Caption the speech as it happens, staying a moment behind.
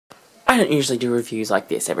I don't usually do reviews like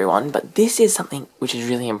this, everyone, but this is something which has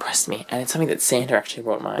really impressed me, and it's something that Santa actually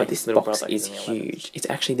brought my this little box is huge. It's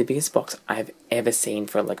actually the biggest box I've ever seen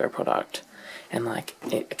for a LEGO product, and like,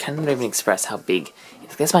 I can't even express how big.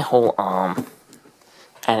 There's my whole arm,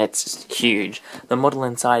 and it's just huge. The model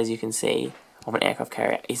inside, as you can see, of an aircraft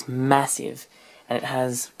carrier is massive, and it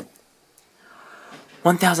has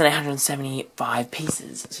 1,875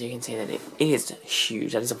 pieces, so you can see that it is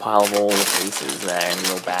huge. That is a pile of all the pieces there in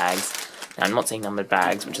little bags. Now, I'm not seeing numbered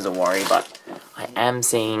bags, which is a worry, but I am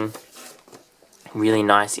seeing really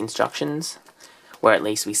nice instructions, where at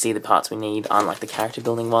least we see the parts we need, unlike the character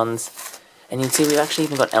building ones. And you can see we've actually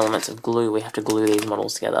even got elements of glue. We have to glue these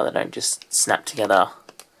models together. They don't just snap together,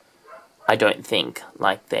 I don't think,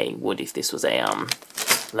 like they would if this was a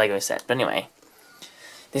LEGO set. But anyway,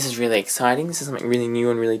 this is really exciting. This is something really new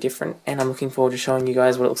and really different, and I'm looking forward to showing you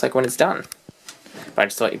guys what it looks like when it's done. But I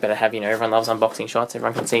just thought you better have, everyone loves unboxing shots.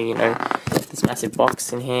 Everyone can see, this massive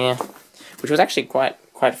box in here, which was actually quite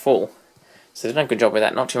full. So they did a good job with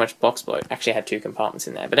that. Not too much box bloat. Actually had 2 compartments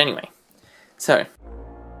in there. But anyway, so.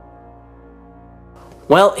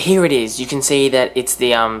 Well, here it is. You can see that it's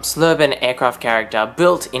the Sluban aircraft character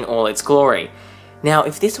built in all its glory. Now,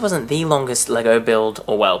 if this wasn't the longest LEGO build,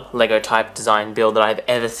 or well, LEGO type design build that I've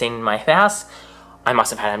ever seen in my house, I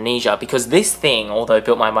must have had amnesia, because this thing, although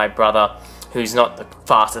built by my brother, who's not the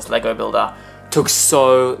fastest LEGO builder, took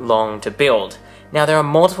so long to build. Now, there are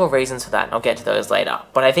multiple reasons for that, and I'll get to those later,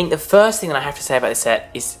 but I think the first thing that I have to say about this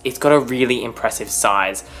set is it's got a really impressive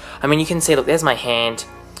size. I mean, you can see, look, there's my hand.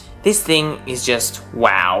 This thing is just,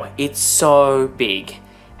 wow, it's so big,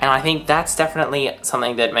 and I think that's definitely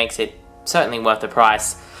something that makes it certainly worth the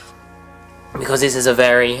price, because this is a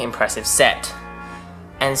very impressive set.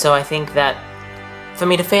 And so I think that for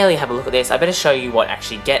me to fairly have a look at this, I better show you what I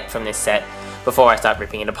actually get from this set before I start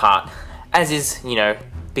ripping it apart, as is,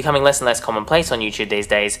 becoming less and less commonplace on YouTube these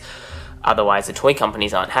days. Otherwise the toy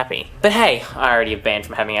companies aren't happy. But hey, I already have banned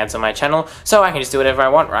from having ads on my channel, so I can just do whatever I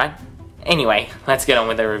want, right? Anyway, let's get on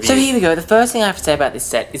with the review. So here we go. The first thing I have to say about this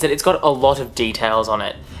set is that it's got a lot of details on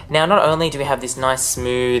it. Now, not only do we have this nice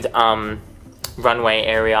smooth runway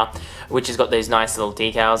area, which has got those nice little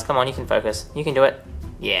decals. Come on, you can focus. You can do it.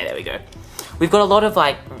 Yeah, there we go. We've got a lot of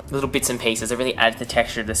like little bits and pieces that really add to the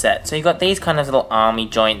texture of the set. So you've got these kind of little army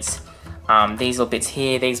joints, these little bits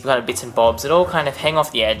here, these kind of bits and bobs that all kind of hang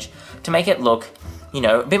off the edge to make it look,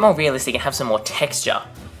 a bit more realistic and have some more texture.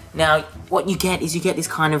 Now, what you get is this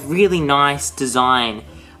kind of really nice design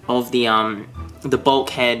of the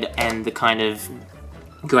bulkhead and the kind of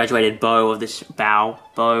graduated bow of the bow,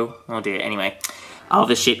 oh dear, anyway, of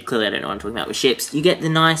the ship. Clearly I don't know what I'm talking about with ships. You get the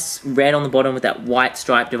nice red on the bottom with that white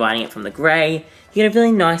stripe dividing it from the grey. You get a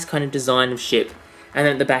really nice kind of design of ship, and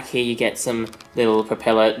then at the back here you get some little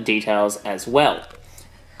propeller details as well.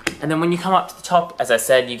 And then when you come up to the top, as I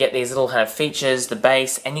said, you get these little kind of features, the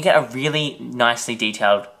base, and you get a really nicely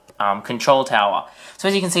detailed control tower. So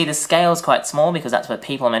as you can see, the scale is quite small because that's where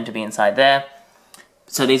people are meant to be inside there.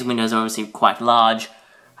 So these windows are obviously quite large.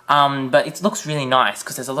 But it looks really nice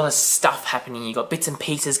because there's a lot of stuff happening. You've got bits and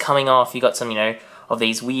pieces coming off. You've got some, of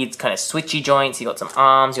these weird kind of switchy joints. You've got some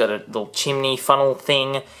arms. You've got a little chimney funnel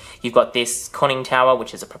thing. You've got this conning tower,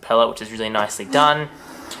 which is a propeller, which is really nicely done.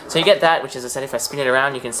 So you get that, which, as I said, if I spin it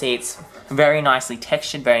around, you can see it's very nicely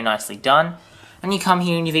textured, very nicely done. And you come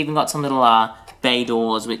here and you've even got some little bay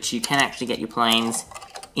doors, which you can actually get your planes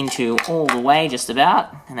into all the way, just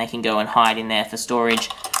about. And they can go and hide in there for storage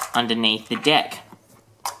underneath the deck.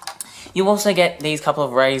 You also get these couple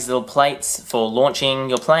of raised little plates for launching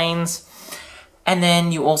your planes. And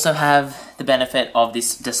then you also have the benefit of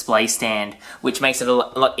this display stand, which makes it a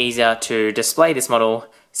lot easier to display this model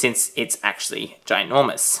since it's actually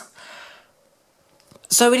ginormous.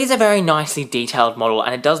 So it is a very nicely detailed model,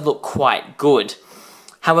 and it does look quite good.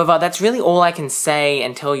 However, that's really all I can say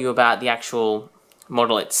and tell you about the actual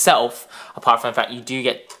model itself, apart from the fact you do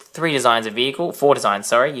get 4 designs,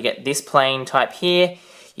 sorry. You get this plane type here,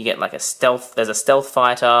 you get like there's a stealth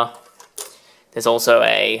fighter, there's also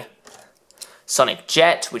a sonic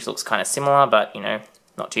jet, which looks kind of similar, but,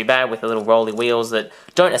 not too bad, with the little rolly wheels that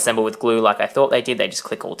don't assemble with glue like I thought they did. They just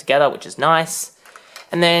click all together, which is nice.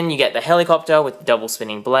 And then you get the helicopter with double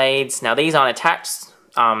spinning blades. Now, these aren't attached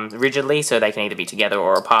rigidly, so they can either be together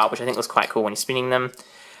or apart, which I think looks quite cool when you're spinning them.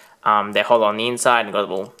 They're hollow on the inside and got a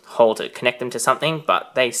little hole to connect them to something,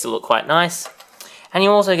 but they still look quite nice. And you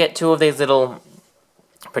also get 2 of these little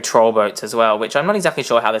patrol boats as well, which I'm not exactly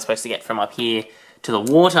sure how they're supposed to get from up here to the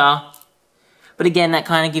water. But again, that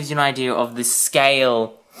kind of gives you an idea of the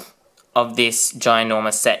scale of this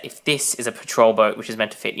ginormous set. If this is a patrol boat, which is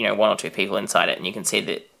meant to fit, 1 or 2 people inside it, and you can see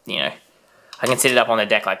that, I can sit it up on the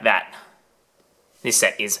deck like that. This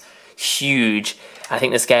set is huge. I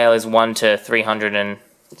think the scale is 1 to 300 and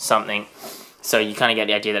something. So you kind of get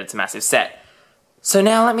the idea that it's a massive set. So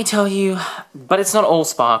now let me tell you, but it's not all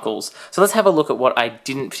sparkles. So let's have a look at what I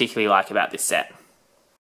didn't particularly like about this set.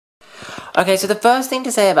 Okay, so the first thing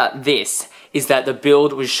to say about this is that the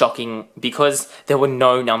build was shocking because there were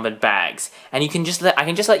no numbered bags. And I can just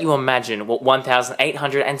let you imagine what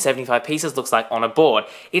 1,875 pieces looks like on a board.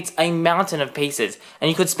 It's a mountain of pieces, and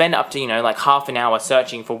you could spend up to, you know, like half an hour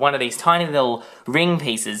searching for one of these tiny little ring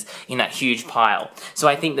pieces in that huge pile. So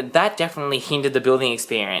I think that that definitely hindered the building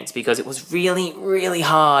experience because it was really, really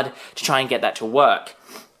hard to try and get that to work.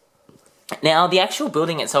 Now, the actual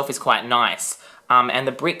building itself is quite nice. And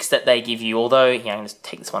the bricks that they give you, although, here, I can just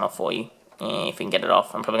take this one off for you, if we can get it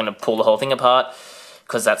off. I'm probably going to pull the whole thing apart,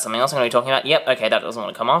 because that's something else I'm going to be talking about. Yep, okay, that doesn't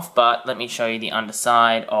want to come off, but let me show you the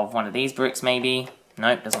underside of one of these bricks, maybe.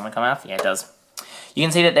 Nope, doesn't want to come off. Yeah, it does. You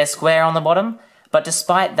can see that they're square on the bottom, but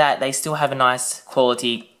despite that, they still have a nice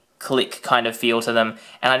quality click kind of feel to them,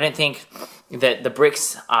 and I don't think that the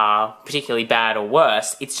bricks are particularly bad or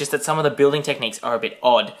worse. It's just that some of the building techniques are a bit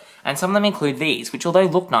odd, and some of them include these, which although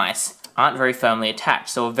look nice, aren't very firmly attached,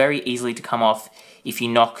 so are very easily to come off if you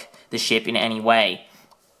knock the ship in any way.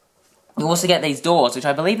 You also get these doors, which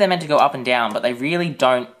I believe they're meant to go up and down, but they really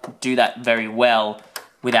don't do that very well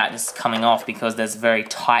without just coming off because there's a very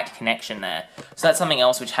tight connection there. So that's something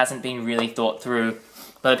else which hasn't been really thought through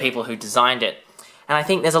by the people who designed it. And I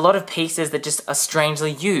think there's a lot of pieces that just are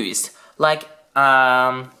strangely used, like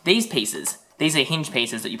these pieces. These are hinge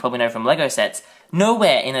pieces that you probably know from Lego sets.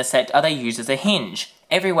 Nowhere in a set are they used as a hinge.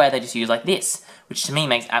 Everywhere they just use like this, which to me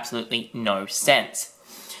makes absolutely no sense.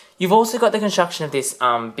 You've also got the construction of this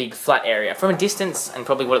big flat area. From a distance, and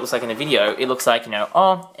probably what it looks like in the video, it looks like, you know,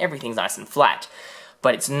 oh, everything's nice and flat.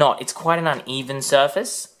 But it's not. It's quite an uneven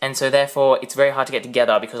surface, and so therefore it's very hard to get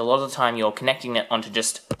together because a lot of the time you're connecting it onto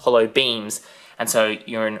just hollow beams, and so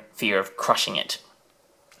you're in fear of crushing it.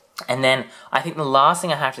 And then I think the last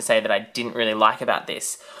thing I have to say that I didn't really like about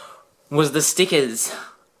this was the stickers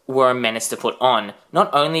were a menace to put on.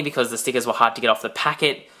 Not only because the stickers were hard to get off the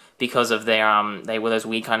packet, because of their they were those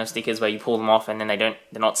weird kind of stickers where you pull them off and then they're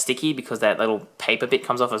not sticky because that little paper bit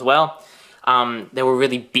comes off as well. They were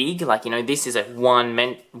really big, like, you know, this is a one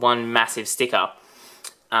massive sticker,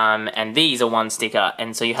 and these are one sticker,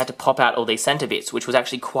 and so you had to pop out all these center bits, which was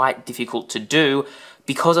actually quite difficult to do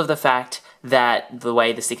because of the fact that the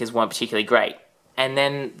way the stickers weren't particularly great. And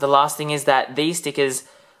then the last thing is that these stickers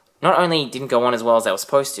not only didn't go on as well as they were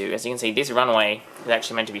supposed to. As you can see, this runway is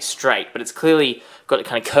actually meant to be straight, but it's clearly got a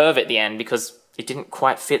kind of curve at the end because it didn't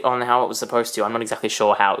quite fit on how it was supposed to. I'm not exactly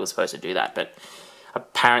sure how it was supposed to do that, but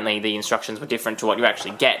apparently the instructions were different to what you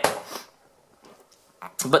actually get.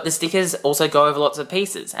 But the stickers also go over lots of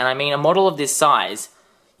pieces, and I mean, a model of this size,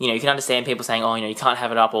 you know, you can understand people saying, oh, you know, you can't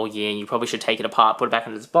have it up all year, you probably should take it apart, put it back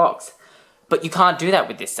into its box. But you can't do that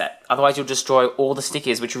with this set, otherwise you'll destroy all the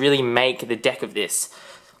stickers which really make the deck of this.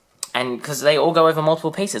 And because they all go over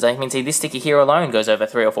multiple pieces. I can see this sticker here alone goes over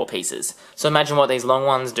 3 or 4 pieces. So imagine what these long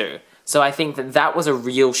ones do. So I think that that was a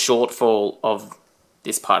real shortfall of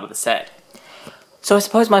this part of the set. So I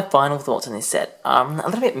suppose my final thoughts on this set are a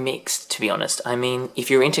little bit mixed, to be honest. I mean, if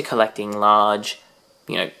you're into collecting large,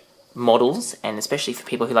 you know, models, and especially for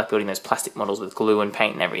people who like building those plastic models with glue and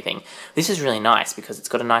paint and everything, this is really nice because it's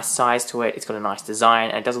got a nice size to it, it's got a nice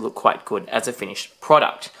design, and it does look quite good as a finished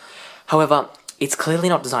product. However, it's clearly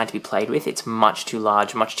not designed to be played with. It's much too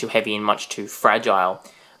large, much too heavy, and much too fragile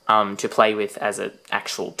to play with as an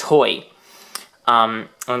actual toy. And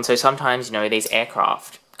so sometimes, you know, these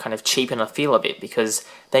aircraft kind of cheapen the feel a bit because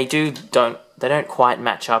they don't quite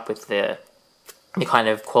match up with the kind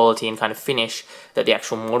of quality and kind of finish that the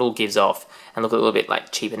actual model gives off, and look a little bit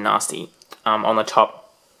like cheap and nasty on the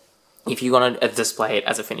top if you want to display it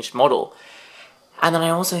as a finished model. And then I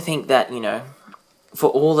also think that, you know, for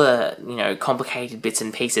all the, you know, complicated bits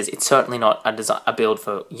and pieces, it's certainly not a build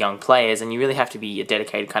for young players, and you really have to be a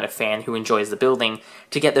dedicated kind of fan who enjoys the building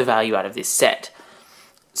to get the value out of this set.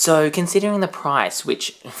 So considering the price,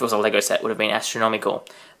 which if it was a Lego set would have been astronomical,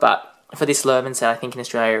 but for this Sluban set I think in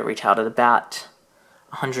Australia it retailed at about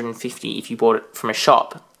 $150 if you bought it from a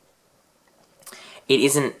shop. It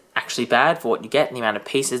isn't actually bad for what you get and the amount of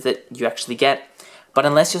pieces that you actually get. But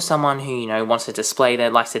unless you're someone who, you know, likes to display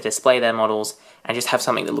their models and just have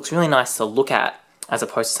something that looks really nice to look at, as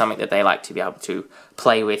opposed to something that they like to be able to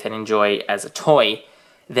play with and enjoy as a toy,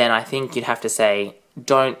 then I think you'd have to say,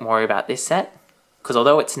 don't worry about this set. Because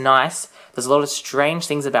although it's nice, there's a lot of strange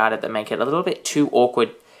things about it that make it a little bit too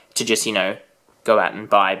awkward to just, you know, go out and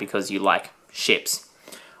buy because you like ships.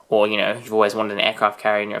 Or, you know, you've always wanted an aircraft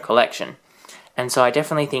carrier in your collection. And so I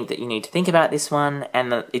definitely think that you need to think about this one,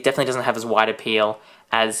 and that it definitely doesn't have as wide appeal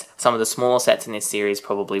as some of the smaller sets in this series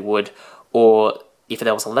probably would, or if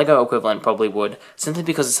there was a LEGO equivalent probably would, simply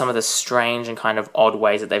because of some of the strange and kind of odd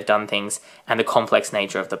ways that they've done things and the complex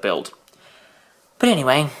nature of the build. But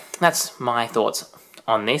anyway, that's my thoughts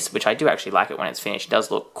on this, which I do actually like it when it's finished. It does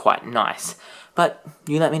look quite nice. But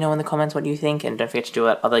you let me know in the comments what you think, and don't forget to do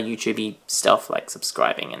that other YouTube-y stuff like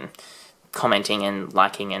subscribing and commenting and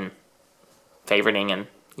liking and favoriting and,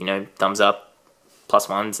 you know, thumbs up,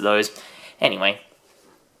 +1s, those. Anyway,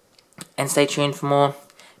 and stay tuned for more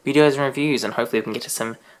videos and reviews, and hopefully we can get to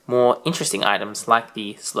some more interesting items like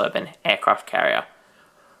the Sluban aircraft carrier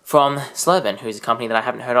from Sluban, who's a company that I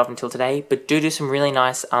haven't heard of until today, but do some really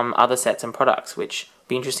nice other sets and products, which will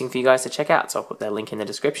be interesting for you guys to check out, so I'll put their link in the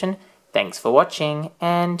description. Thanks for watching,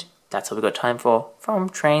 and that's all we've got time for from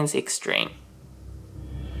TrainzXtreme.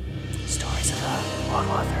 Stories of World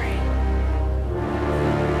War III.